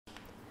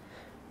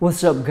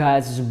What's up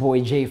guys, it's your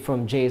boy Jay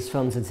from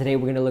JSFILMZ, and today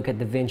we're going to look at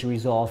Davinci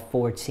Resolve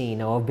 14.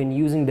 Now I've been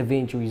using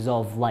Davinci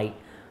Resolve Lite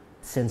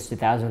since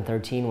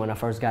 2013 when I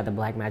first got the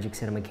Blackmagic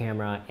Cinema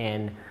camera,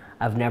 and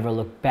I've never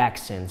looked back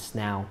since.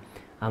 Now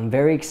I'm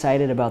very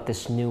excited about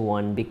this new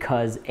one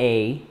because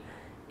it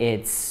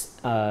went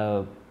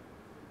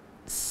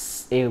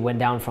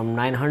down from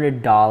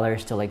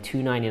 $900 to like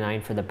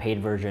 $299 for the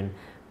paid version,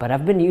 but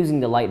I've been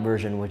using the Lite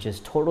version, which is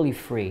totally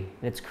free,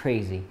 and it's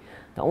crazy.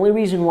 The only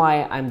reason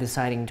why I'm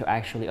deciding to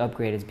actually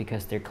upgrade is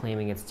because they're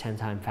claiming it's 10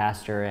 times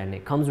faster, and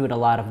it comes with a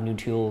lot of new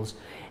tools.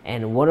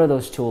 And one of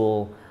those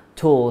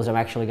tools I'm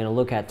actually going to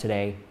look at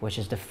today, which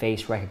is the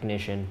face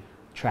recognition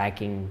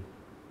tracking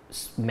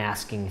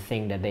masking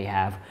thing that they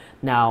have.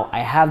 Now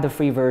I have the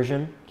free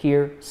version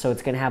here, so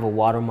it's going to have a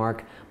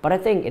watermark, but I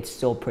think it's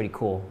still pretty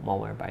cool.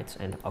 Malwarebytes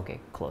and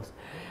okay, close.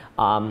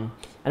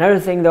 Another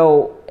thing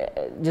though,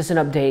 just an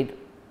update.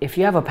 If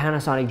you have a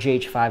Panasonic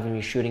GH5 and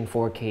you're shooting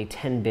 4K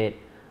 10-bit,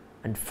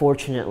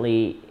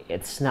 unfortunately,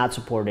 it's not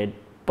supported,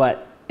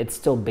 but it's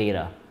still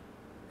beta.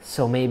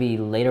 So maybe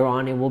later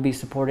on it will be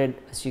supported.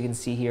 As you can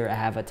see here, I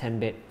have a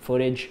 10-bit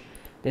footage.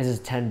 This is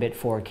 10-bit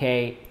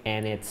 4K,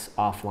 and it's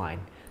offline.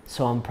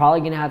 So I'm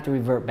probably gonna have to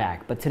revert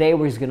back. But today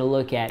we're just gonna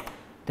look at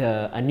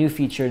a new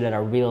feature that I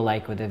really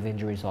like with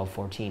Davinci Resolve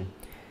 14.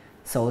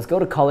 So let's go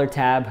to Color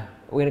tab.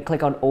 We're gonna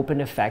click on Open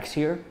Effects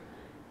here,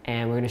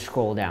 and we're gonna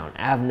scroll down.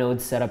 I have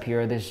nodes set up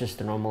here. This is just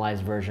the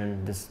normalized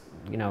version. This,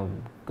 you know,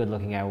 good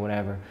looking at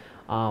whatever.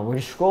 We're going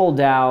to scroll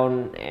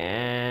down,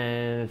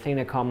 and the thing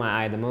that caught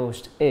my eye the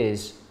most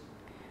is,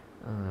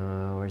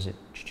 where is it?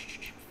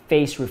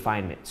 Face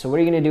refinement. So what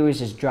you're going to do is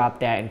just drop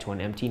that into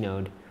an empty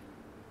node.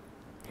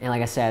 And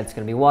like I said, it's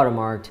going to be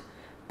watermarked,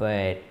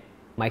 but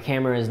my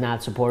camera is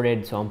not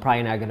supported, so I'm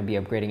probably not going to be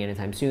upgrading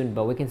anytime soon,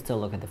 but we can still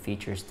look at the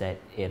features that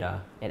it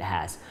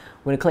has.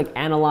 I'm going to click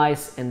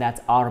Analyze, and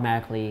that's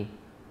automatically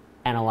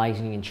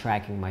analyzing and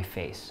tracking my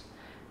face.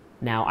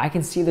 Now, I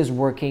can see this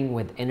working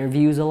with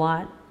interviews a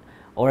lot,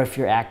 or if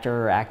your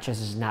actor or actress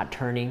is not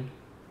turning,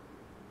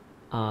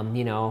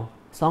 you know,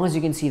 as long as you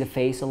can see the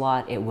face a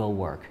lot, it will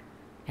work.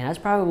 And that's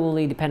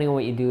probably, depending on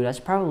what you do, that's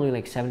probably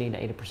like 70 to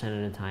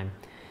 80% of the time,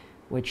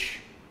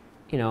 which,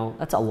 you know,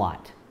 that's a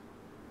lot.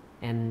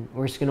 And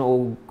we're just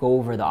gonna go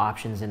over the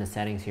options in the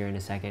settings here in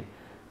a second.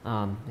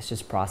 It's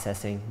just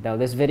processing. Though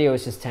this video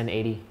is just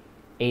 1080,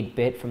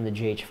 8-bit from the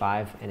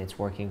GH5, and it's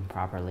working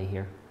properly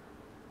here.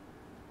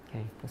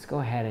 Okay, let's go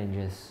ahead and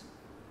just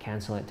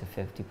cancel it to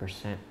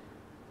 50%.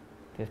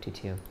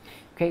 52.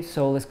 Okay,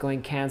 so let's go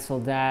and cancel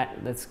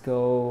that. Let's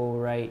go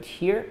right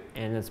here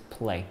and let's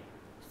play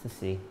just to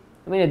see.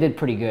 I mean, it did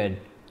pretty good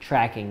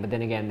tracking, but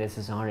then again, this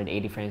is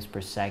 180 frames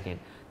per second,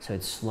 so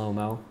it's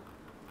slow-mo.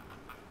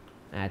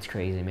 That's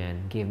crazy,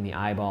 man. Give me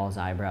eyeballs,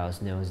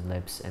 eyebrows, nose,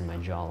 lips, and my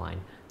jawline.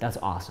 That's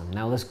awesome.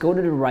 Now let's go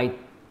to the right,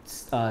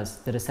 to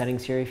the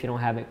settings here. If you don't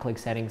have it, click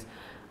settings.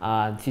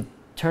 If you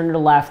turn to the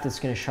left, it's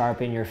going to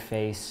sharpen your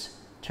face.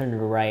 Turn to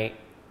the right,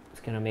 it's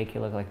going to make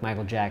you look like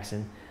Michael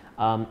Jackson.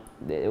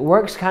 It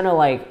works kind of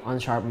like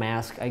Unsharp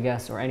Mask, I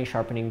guess, or any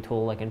sharpening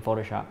tool like in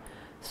Photoshop.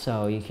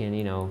 So you can,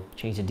 you know,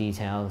 change the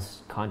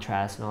details,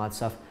 contrast, and all that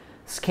stuff.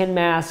 Skin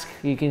mask,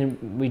 you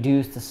can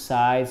reduce the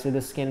size of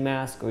the skin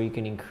mask, or you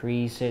can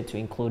increase it to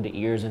include the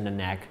ears and the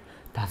neck.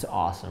 That's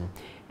awesome.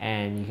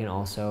 And you can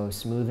also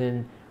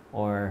smoothen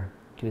or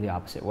do the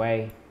opposite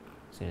way.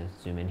 So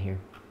zoom in here.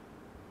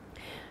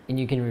 And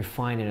you can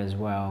refine it as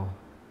well.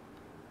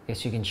 I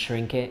guess you can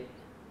shrink it.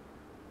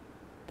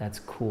 That's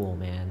cool,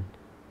 man.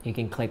 You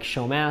can click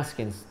Show Mask,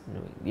 and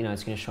you know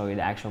it's going to show you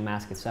the actual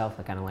mask itself,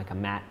 kind of like a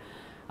matte.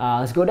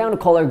 Let's go down to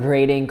color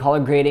grading.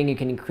 Color grading, you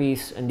can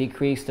increase and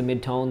decrease the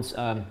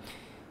midtones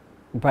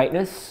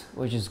brightness,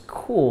 which is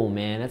cool,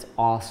 man. That's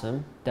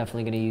awesome.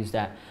 Definitely going to use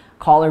that.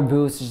 Color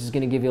boost is just going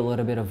to give you a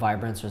little bit of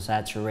vibrance or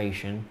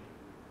saturation,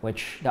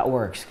 which that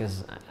works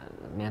because,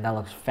 man, that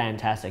looks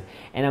fantastic.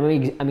 And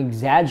I'm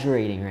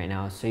exaggerating right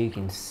now so you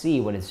can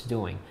see what it's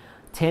doing.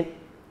 Tint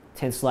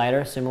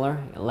slider,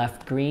 similar.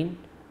 Left green,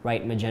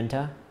 right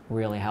magenta.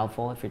 Really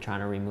helpful if you're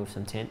trying to remove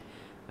some tint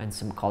and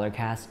some color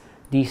cast.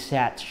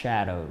 Desat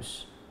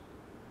shadows.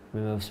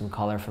 Remove some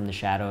color from the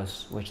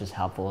shadows, which is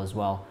helpful as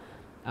well.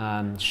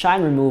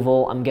 Shine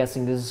removal, I'm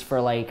guessing this is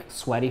for like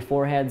sweaty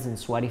foreheads and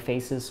sweaty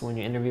faces when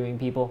you're interviewing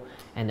people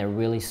and they're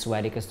really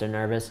sweaty because they're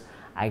nervous.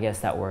 I guess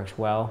that works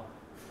well.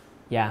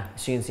 Yeah,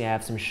 as you can see, I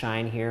have some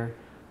shine here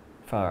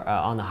for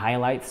on the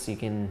highlights. You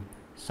can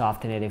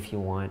soften it if you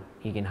want.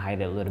 You can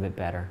hide it a little bit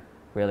better.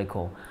 Really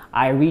cool.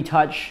 Eye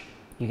retouch.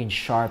 You can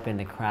sharpen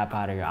the crap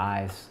out of your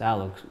eyes. That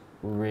looks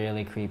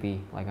really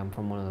creepy, like I'm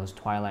from one of those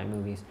Twilight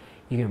movies.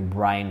 You can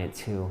brighten it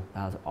too.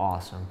 That was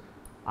awesome.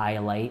 Eye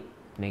light,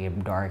 make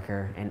it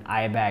darker, and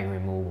eye bag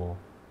removal.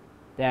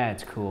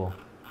 That's cool.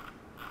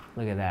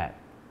 Look at that.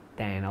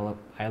 Dang,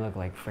 I look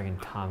like freaking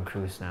Tom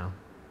Cruise now.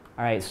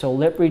 All right, so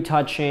lip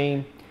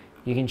retouching.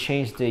 You can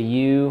change the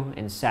hue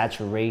and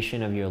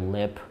saturation of your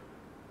lip.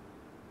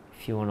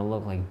 If you want to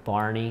look like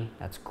Barney,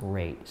 that's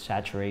great.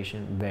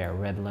 Saturation, there,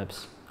 red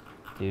lips.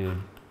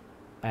 Dude,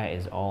 that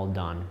is all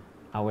done.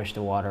 I wish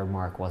the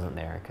watermark wasn't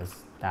there because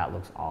that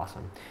looks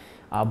awesome.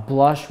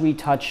 Blush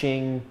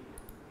retouching,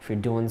 if you're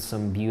doing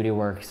some beauty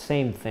work,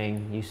 same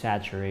thing. Use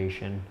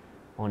saturation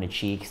on the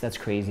cheeks. That's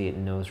crazy, it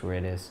knows where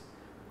it is.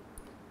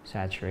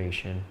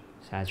 Saturation,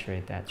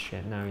 saturate that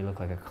shit. Now you look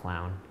like a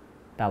clown.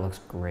 That looks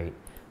great.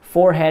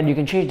 Forehead, you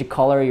can change the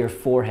color of your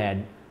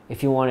forehead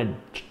if you want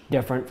it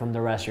different from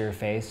the rest of your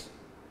face,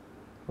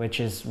 which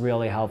is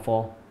really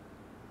helpful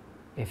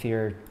if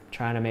you're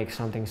trying to make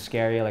something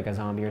scary like a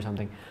zombie or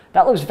something.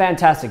 That looks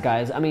fantastic,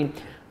 guys. I mean,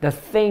 the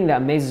thing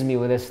that amazes me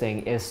with this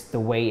thing is the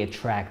way it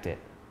tracked it.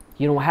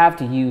 You don't have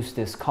to use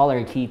this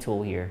color key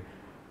tool here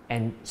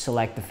and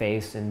select the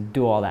face and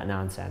do all that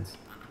nonsense.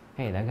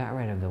 Hey, that got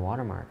rid of the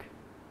watermark.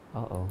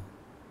 Uh-oh.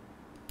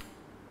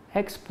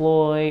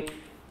 Exploit.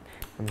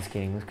 I'm just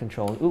kidding. Let's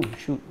control. Ooh,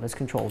 shoot. Let's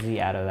control Z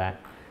out of that.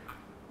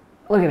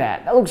 Look at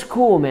that. That looks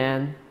cool,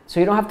 man. So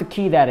you don't have to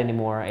key that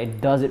anymore.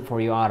 It does it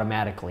for you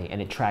automatically,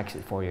 and it tracks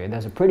it for you. It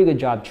does a pretty good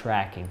job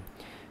tracking.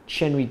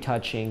 Chin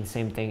retouching,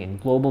 same thing.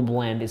 And global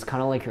blend is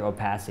kind of like your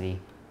opacity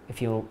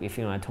if you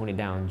want to tone it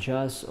down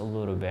just a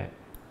little bit.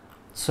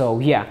 So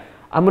yeah,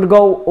 I'm going to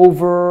go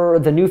over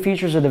the new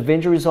features of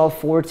DaVinci Resolve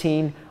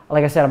 14.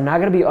 Like I said, I'm not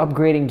going to be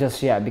upgrading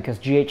just yet because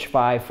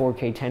GH5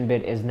 4K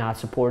 10-bit is not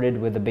supported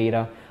with the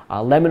beta.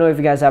 Let me know if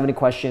you guys have any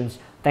questions.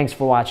 Thanks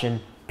for watching.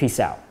 Peace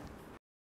out.